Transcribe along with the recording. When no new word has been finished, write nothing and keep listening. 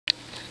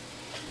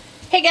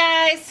Hey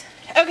guys!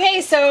 Okay,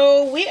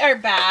 so we are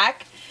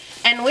back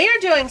and we are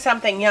doing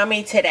something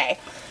yummy today.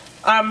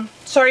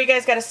 Sorry you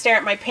guys got to stare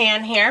at my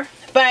pan here,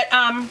 but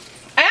I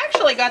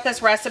actually got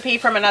this recipe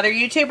from another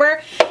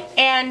YouTuber,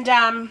 and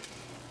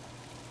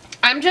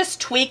I'm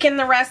just tweaking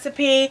the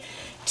recipe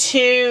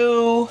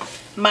to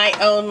my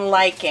own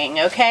liking,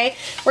 okay?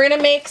 We're going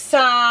to make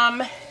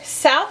some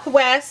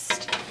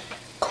Southwest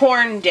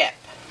corn dip,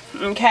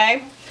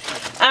 okay?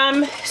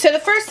 So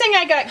the first thing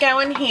I got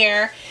going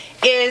here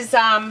is,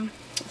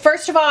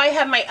 first of all, I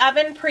have my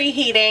oven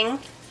preheating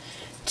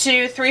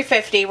to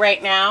 350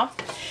 right now,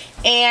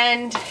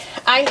 and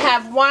I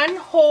have one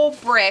whole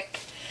brick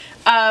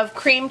of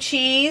cream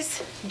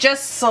cheese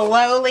just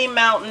slowly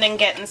melting and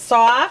getting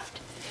soft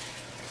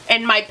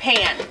in my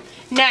pan.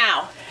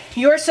 Now,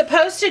 you're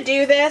supposed to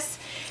do this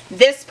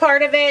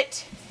part of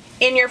it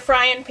in your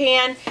frying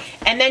pan,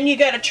 and then you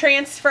got to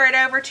transfer it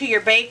over to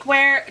your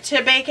bakeware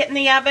to bake it in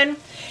the oven.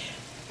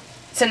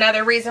 It's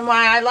another reason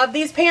why I love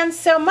these pans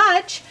so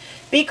much,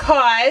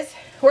 because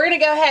we're going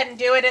to go ahead and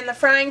do it in the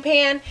frying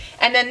pan,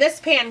 and then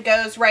this pan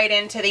goes right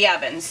into the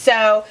oven.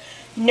 So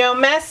no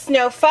mess,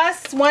 no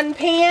fuss, one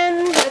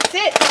pan, that's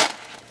it.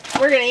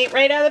 We're going to eat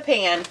right out of the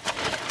pan.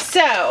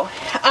 So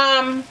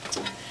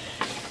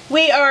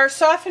we are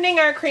softening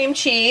our cream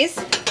cheese.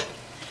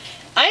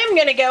 I am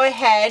going to go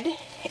ahead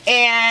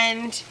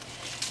and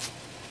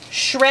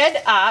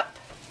shred up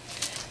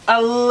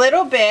a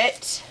little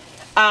bit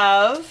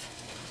of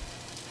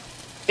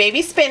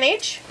baby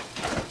spinach.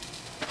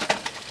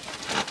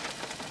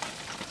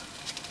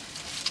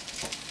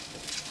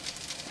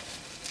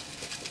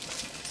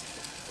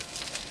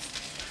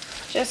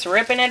 Just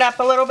ripping it up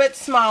a little bit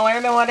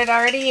smaller than what it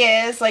already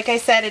is. Like I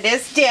said, it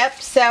is dip.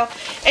 So,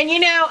 and you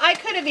know, I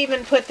could have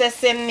even put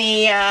this in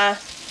the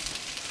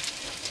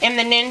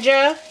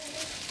Ninja,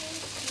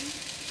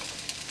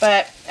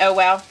 but oh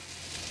well.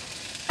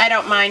 I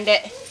don't mind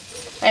it.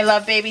 I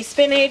love baby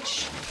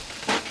spinach.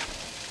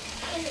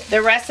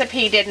 The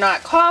recipe did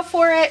not call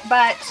for it,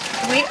 but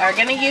we are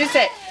going to use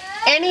it.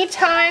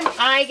 Anytime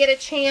I get a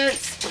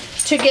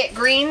chance to get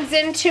greens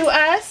into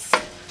us,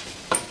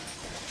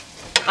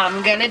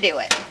 I'm going to do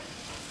it.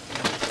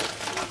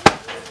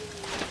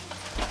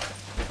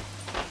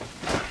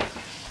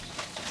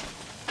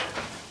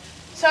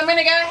 So I'm going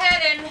to go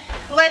ahead and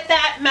let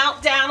that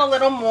melt down a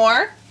little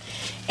more.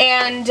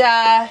 And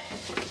I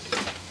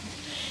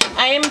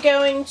am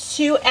going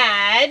to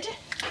add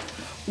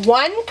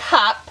 1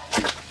 cup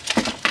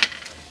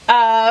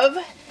of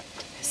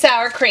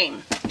sour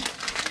cream.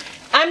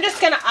 I'm just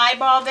going to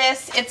eyeball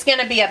this. It's going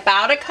to be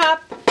about a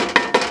cup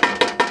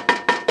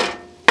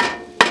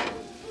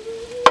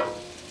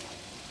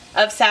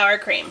of sour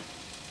cream.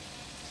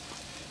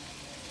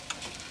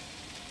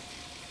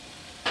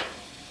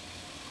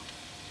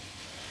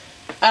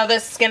 Oh,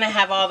 this is going to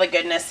have all the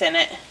goodness in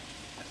it.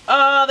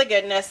 All the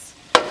goodness.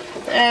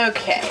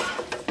 Okay.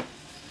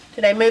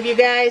 Did I move you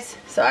guys?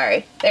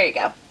 Sorry. There you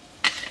go.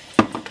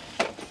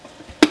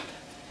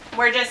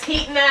 We're just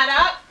heating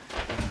that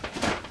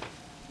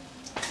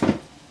up.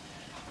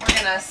 We're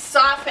going to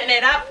soften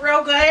it up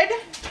real good.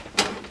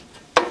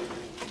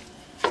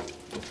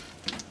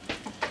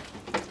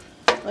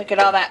 Look at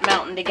all that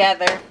melting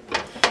together.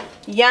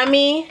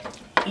 Yummy,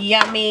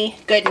 yummy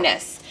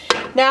goodness.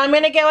 Now I'm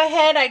going to go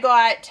ahead. I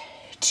got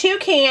 2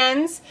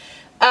 cans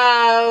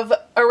of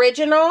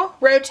original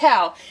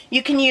Rotel.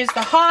 You can use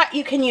the hot,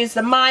 you can use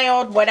the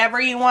mild,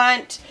 whatever you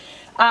want.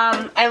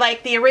 I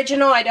like the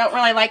original. I don't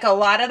really like a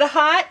lot of the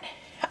hot.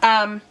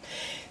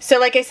 So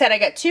like I said, I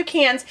got 2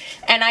 cans,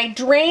 and I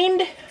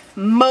drained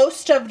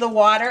most of the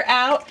water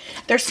out.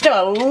 There's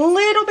still a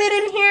little bit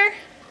in here.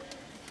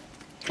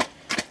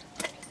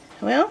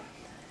 Well,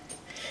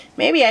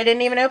 maybe I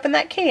didn't even open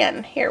that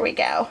can. Here we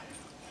go.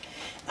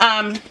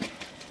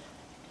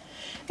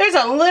 There's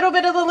a little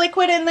bit of the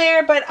liquid in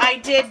there, but I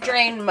did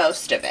drain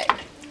most of it.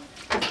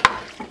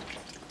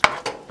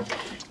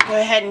 Go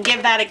ahead and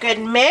give that a good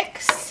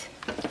mix.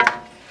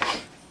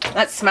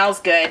 That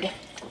smells good.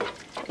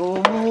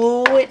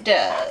 Ooh, it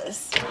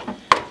does.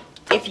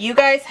 If you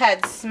guys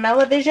had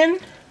smell-o-vision,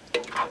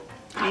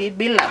 you'd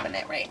be loving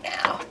it right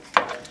now.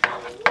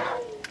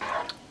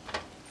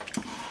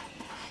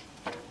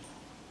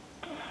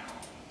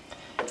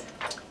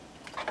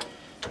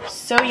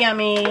 So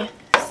yummy,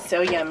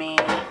 so yummy,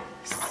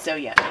 so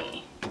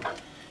yummy.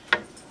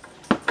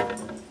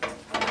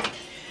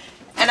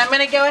 And I'm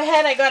going to go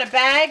ahead, I got a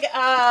bag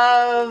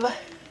of,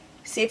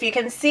 see if you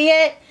can see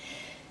it,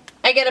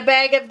 I got a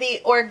bag of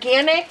the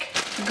organic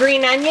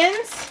green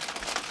onions.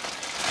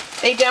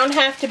 They don't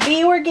have to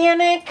be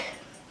organic.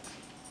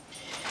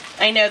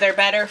 I know they're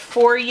better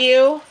for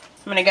you.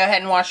 I'm going to go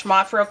ahead and wash them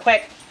off real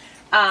quick.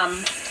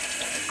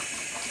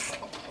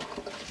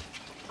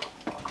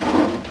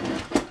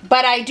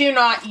 But I do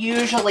not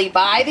usually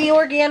buy the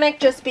organic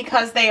just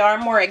because they are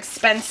more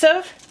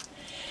expensive.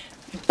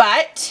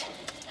 But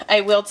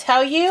I will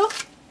tell you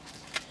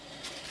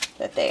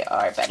that they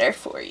are better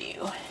for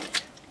you.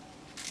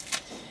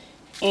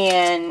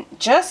 And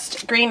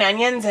just green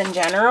onions in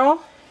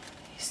general,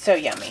 so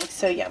yummy,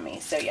 so yummy,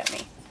 so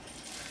yummy.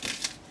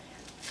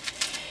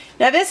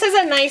 Now this is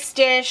a nice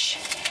dish.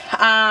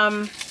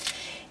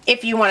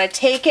 If you want to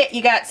take it,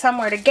 you got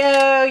somewhere to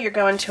go, you're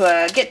going to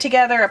a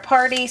get-together, a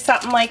party,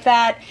 something like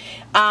that.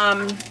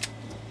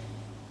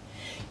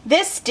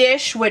 This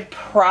dish would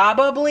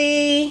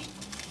probably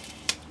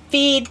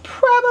feed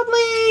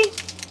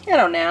I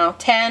don't know,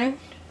 10,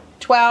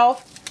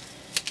 12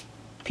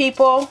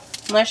 people,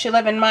 unless you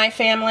live in my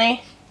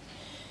family.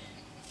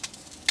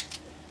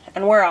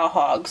 And we're all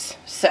hogs,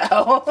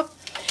 so.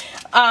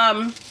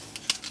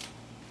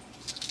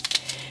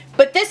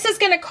 But this is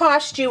going to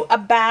cost you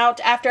about,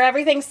 after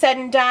everything's said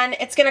and done,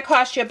 it's going to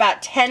cost you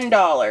about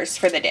 $10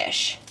 for the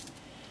dish.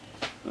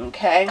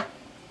 Okay.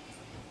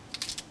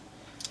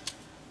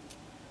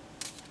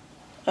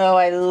 Oh,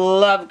 I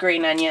love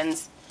green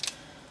onions.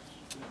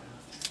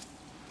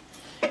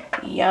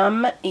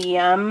 Yum,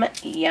 yum,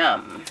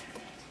 yum.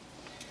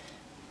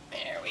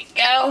 There we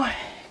go.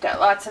 Got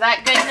lots of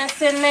that goodness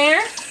in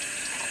there.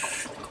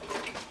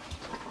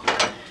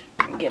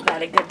 Give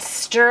that a good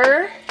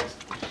stir.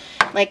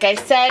 Like I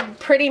said,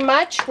 pretty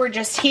much we're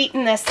just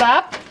heating this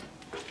up.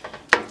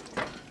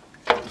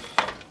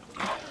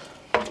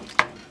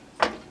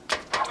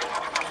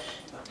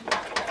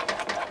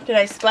 Did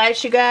I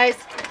splash you guys?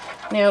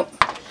 Nope.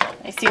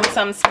 I seen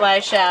some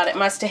splash out. It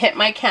must have hit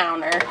my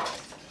counter.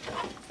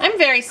 I'm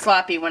very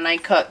sloppy when I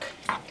cook.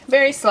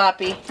 Very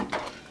sloppy.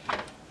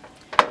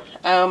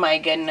 Oh my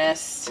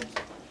goodness.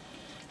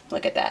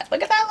 Look at that.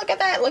 Look at that. Look at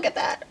that. Look at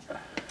that.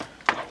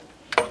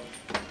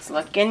 It's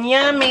looking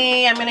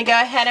yummy. I'm going to go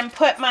ahead and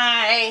put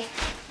my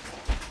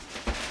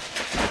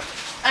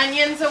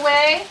onions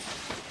away.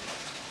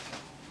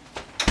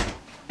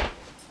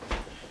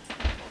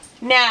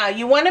 Now,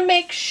 you want to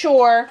make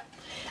sure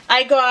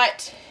I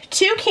got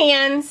 2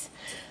 cans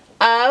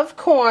of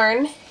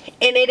corn,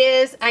 and it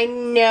is, I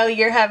know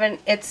you're having,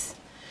 it's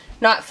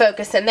not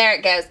focusing. There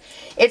it goes.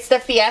 It's the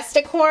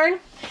Fiesta corn,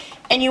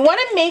 and you want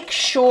to make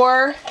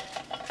sure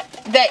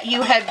that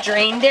you have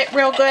drained it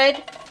real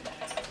good.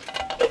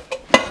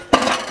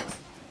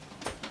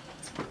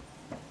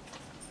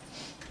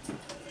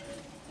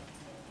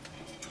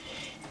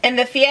 And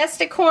the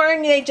Fiesta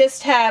corn, they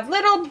just have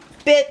little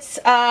bits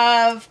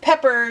of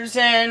peppers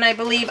and I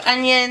believe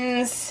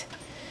onions.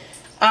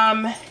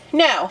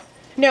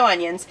 No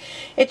onions.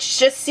 It's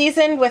just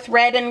seasoned with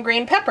red and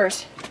green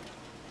peppers.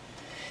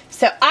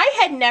 So I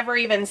had never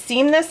even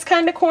seen this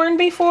kind of corn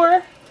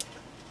before.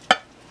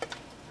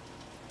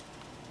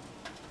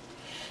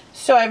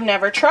 So I've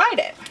never tried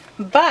it.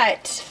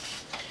 But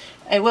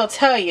I will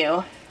tell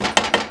you,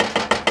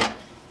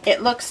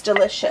 it looks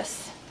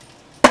delicious.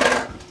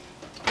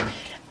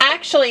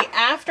 Actually,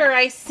 after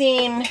I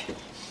seen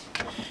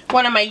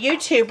one of my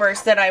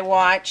YouTubers that I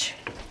watch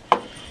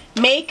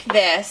make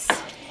this,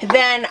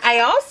 then I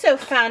also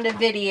found a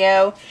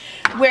video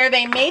where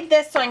they made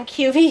this on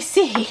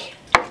QVC.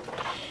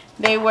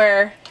 They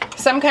were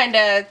some kind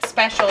of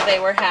special they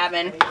were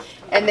having,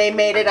 and they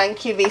made it on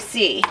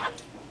QVC.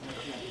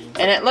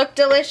 And it looked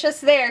delicious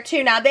there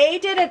too. Now they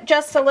did it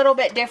just a little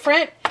bit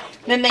different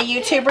than the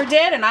YouTuber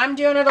did, and I'm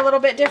doing it a little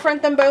bit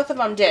different than both of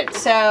them did.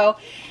 So,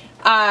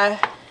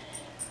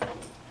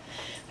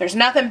 there's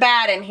nothing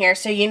bad in here,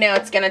 so you know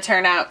it's going to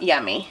turn out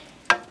yummy.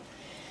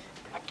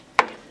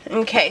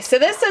 Okay, so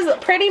this is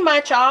pretty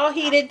much all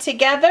heated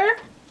together.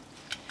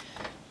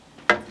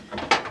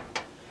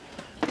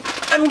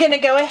 I'm going to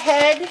go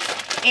ahead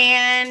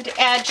and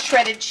add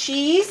shredded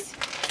cheese.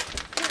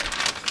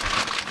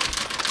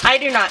 I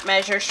do not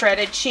measure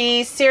shredded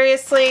cheese.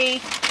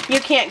 Seriously, you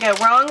can't go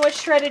wrong with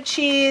shredded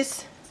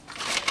cheese.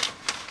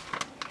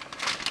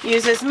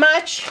 Use as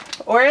much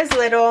or as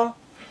little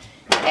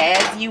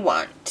as you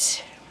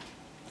want.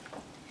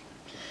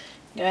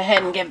 Go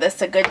ahead and give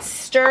this a good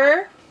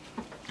stir.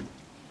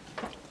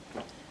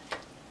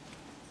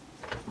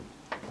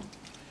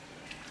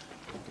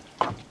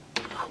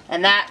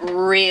 And that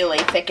really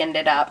thickened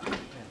it up.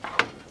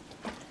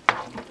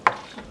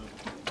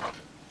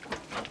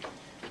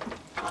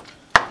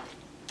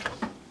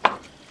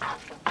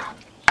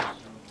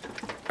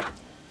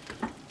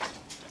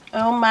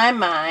 Oh my,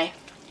 my.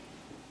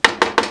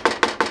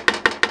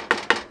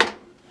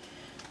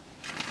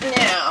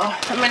 Now,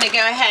 I'm going to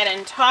go ahead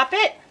and top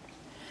it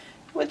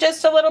with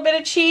just a little bit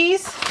of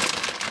cheese.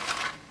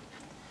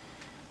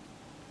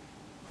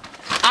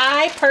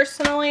 I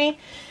personally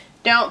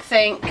don't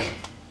think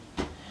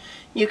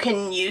you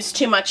can use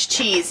too much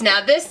cheese. Now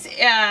this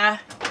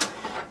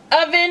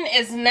oven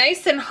is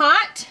nice and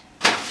hot.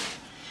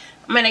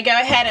 I'm going to go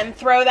ahead and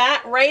throw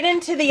that right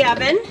into the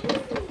oven.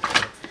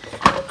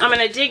 I'm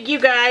going to dig you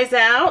guys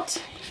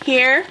out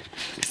here.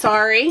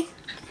 Sorry.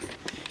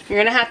 You're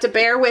going to have to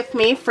bear with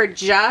me for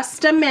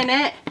just a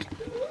minute.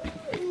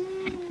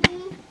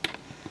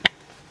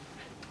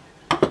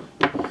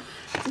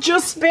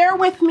 Just bear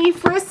with me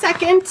for a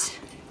second.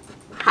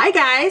 Hi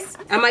guys.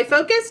 Am I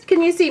focused?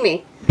 Can you see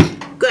me?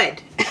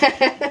 Good.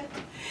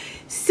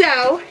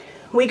 So,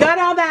 we got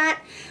all that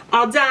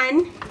all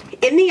done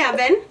in the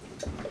oven.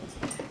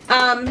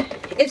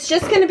 It's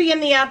just going to be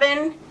in the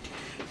oven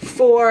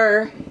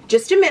for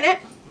just a minute.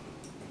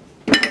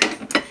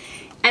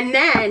 And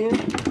then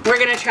we're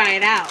gonna try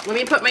it out. Let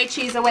me put my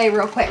cheese away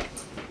real quick.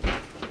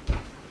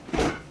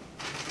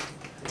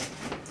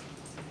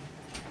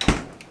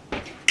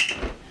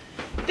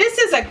 This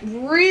is a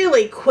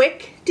really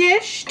quick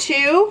dish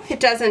too. It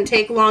doesn't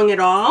take long at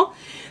all.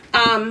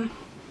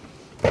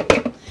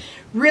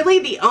 Really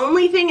the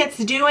only thing it's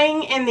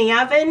doing in the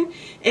oven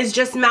is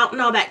just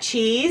melting all that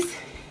cheese,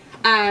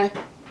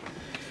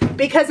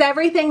 because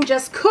everything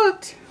just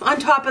cooked on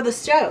top of the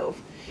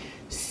stove.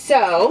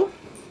 So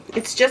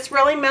it's just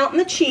really melting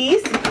the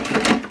cheese.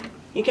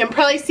 You can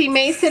probably see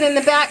Mason in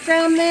the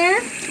background there.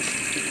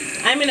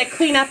 I'm gonna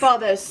clean up all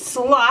those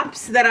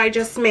slops that I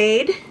just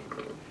made.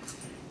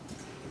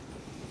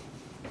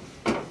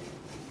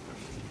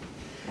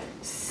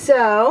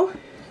 So,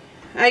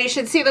 you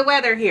should see the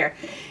weather here.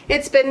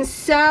 It's been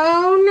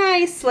so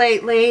nice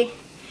lately.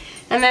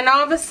 And then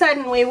all of a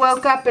sudden we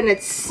woke up and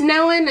it's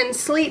snowing and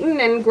sleeting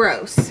and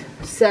gross.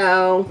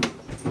 So,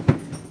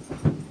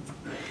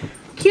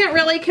 can't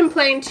really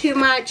complain too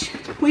much.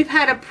 We've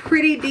had a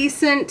pretty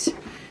decent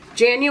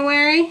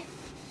January.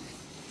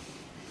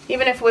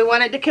 Even if we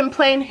wanted to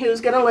complain,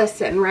 who's gonna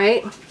listen,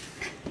 right?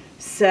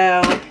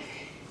 So, I'm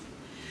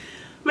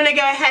gonna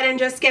go ahead and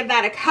just give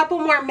that a couple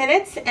more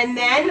minutes, and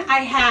then I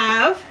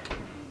have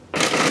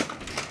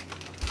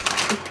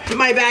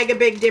my bag of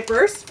Big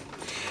Dippers.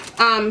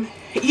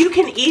 You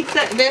can eat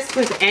this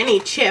with any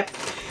chip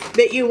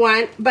that you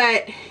want,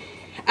 but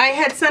I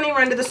had Sunny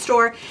run to the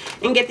store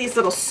and get these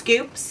little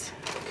scoops,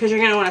 because you're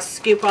gonna want to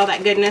scoop all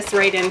that goodness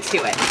right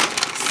into it.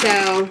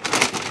 So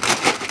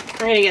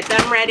we're gonna get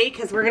them ready,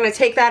 because we're gonna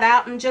take that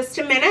out in just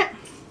a minute.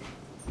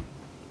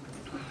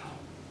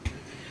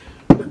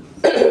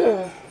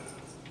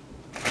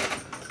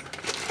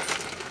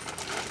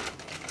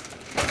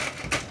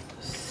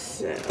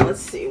 So let's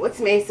see, what's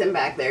Mason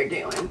back there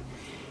doing?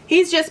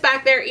 He's just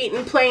back there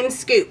eating plain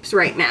scoops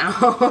right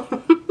now.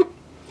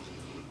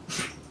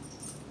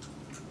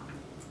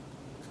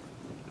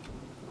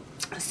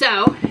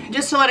 So,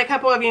 just to let a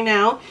couple of you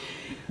know,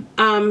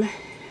 I'm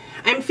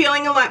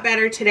feeling a lot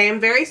better today. I'm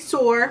very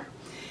sore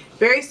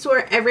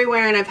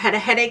everywhere, and I've had a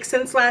headache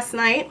since last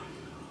night,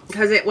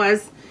 because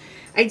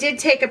I did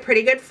take a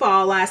pretty good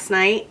fall last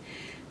night.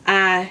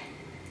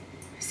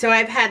 So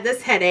I've had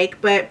this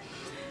headache, but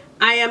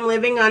I am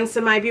living on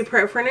some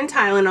ibuprofen and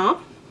Tylenol.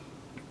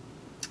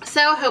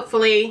 So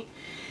hopefully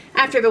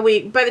after the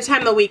week, by the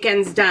time the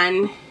weekend's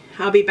done,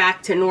 I'll be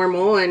back to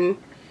normal and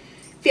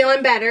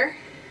feeling better.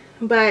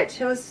 But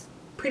it was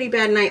a pretty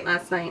bad night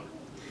last night.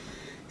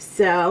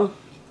 So,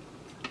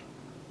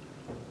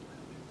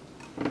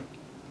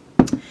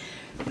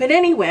 but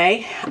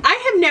anyway,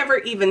 I have never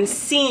even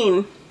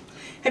seen,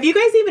 have you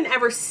guys even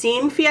ever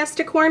seen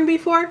Fiesta corn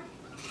before?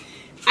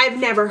 I've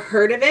never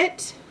heard of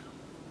it.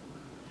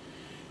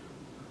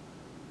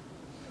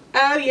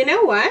 Oh, you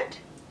know what?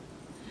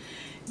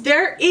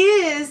 There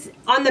is,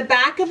 on the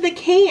back of the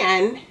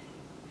can,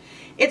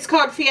 it's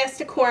called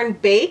Fiesta Corn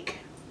Bake.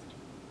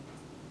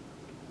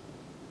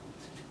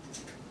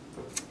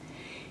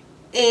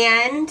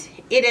 And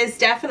it is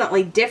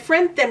definitely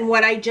different than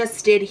what I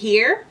just did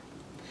here.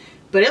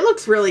 But it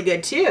looks really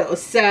good too.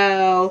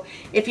 So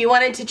if you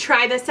wanted to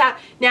try this out.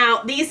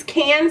 Now these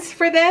cans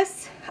for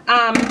this,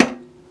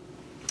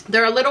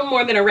 they're a little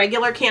more than a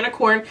regular can of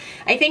corn.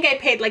 I think I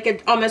paid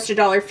like almost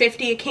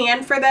 $1.50 a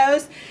can for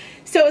those.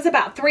 So it was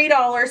about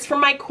 $3 for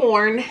my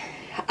corn.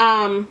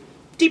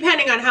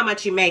 Depending on how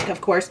much you make, of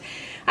course.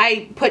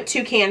 I put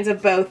 2 cans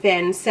of both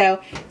in.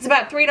 So it's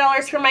about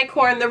 $3 for my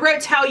corn. The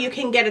Rotel you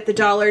can get at the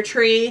Dollar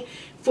Tree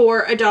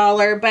for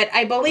 $1. But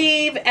I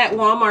believe at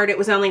Walmart it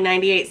was only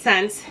 98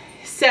 cents.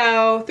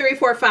 So 3,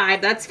 4,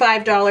 5. That's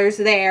 $5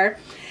 there.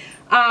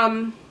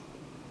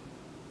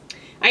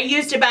 I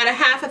used about a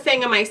half a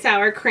thing of my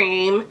sour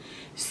cream.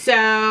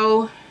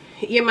 So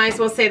you might as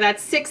well say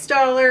that's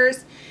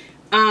 $6.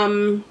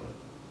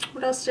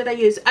 What else did I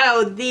use?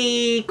 Oh,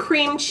 the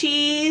cream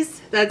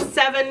cheese, that's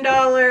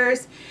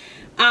 $7.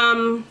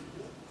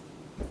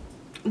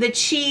 The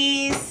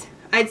cheese,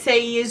 I'd say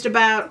you used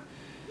about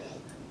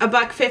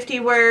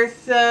 $1.50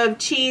 worth of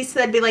cheese, so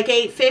that'd be like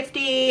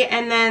 $8.50,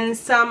 and then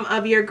some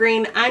of your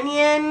green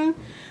onion.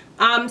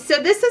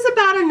 So this is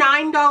about a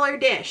 $9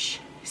 dish.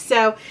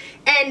 So,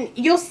 and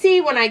you'll see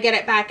when I get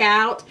it back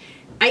out,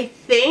 I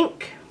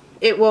think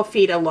it will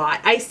feed a lot.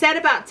 I said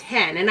about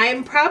 10, and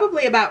I'm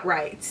probably about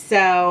right.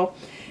 So,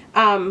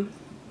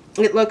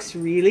 it looks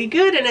really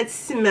good, and it's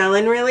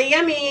smelling really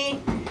yummy.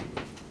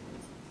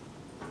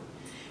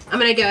 I'm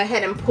going to go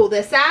ahead and pull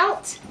this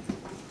out,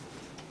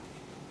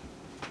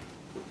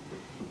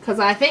 because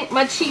I think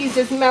my cheese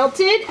is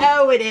melted.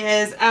 Oh, it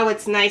is. Oh,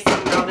 it's nice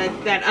and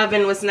melted. That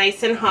oven was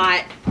nice and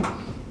hot.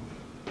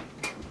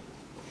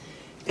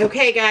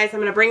 Okay, guys, I'm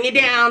going to bring you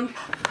down.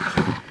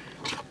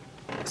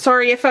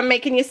 Sorry if I'm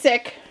making you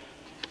sick.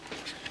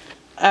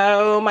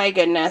 Oh, my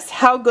goodness.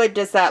 How good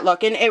does that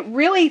look? And it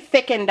really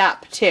thickened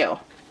up, too.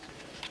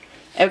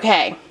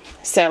 Okay,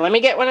 so let me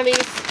get one of these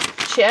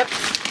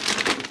chips.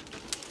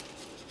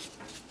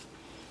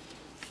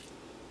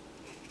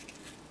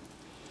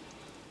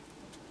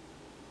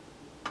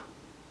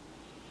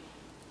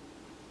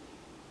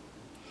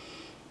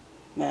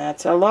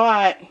 That's a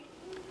lot.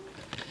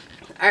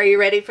 Are you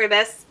ready for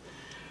this?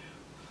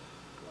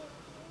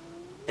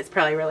 It's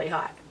probably really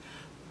hot.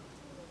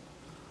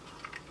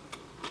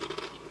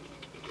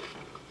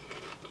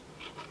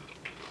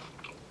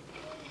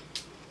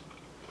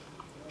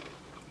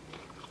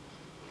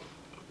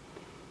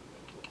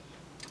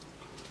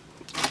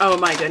 Oh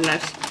my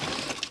goodness.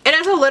 It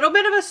has a little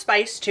bit of a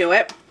spice to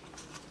it.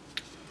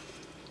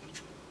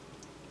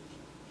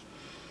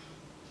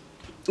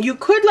 You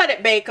could let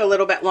it bake a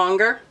little bit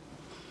longer.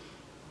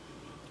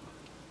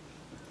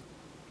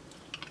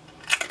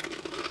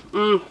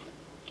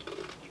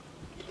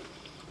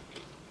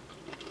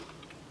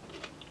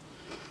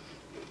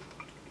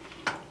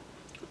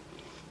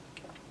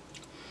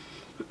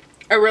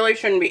 I really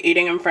shouldn't be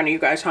eating in front of you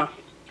guys, huh?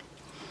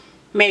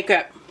 Make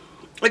it.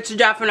 It's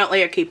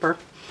definitely a keeper.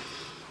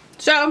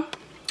 So,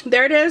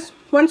 there it is.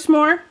 Once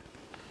more.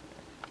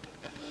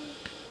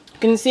 You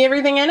can see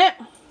everything in it.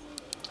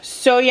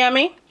 So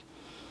yummy.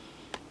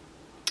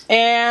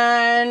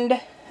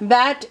 And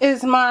that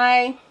is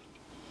my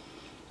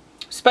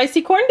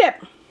spicy corn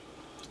dip.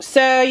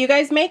 So you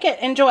guys make it.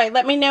 Enjoy.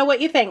 Let me know what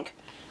you think.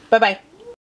 Bye-bye.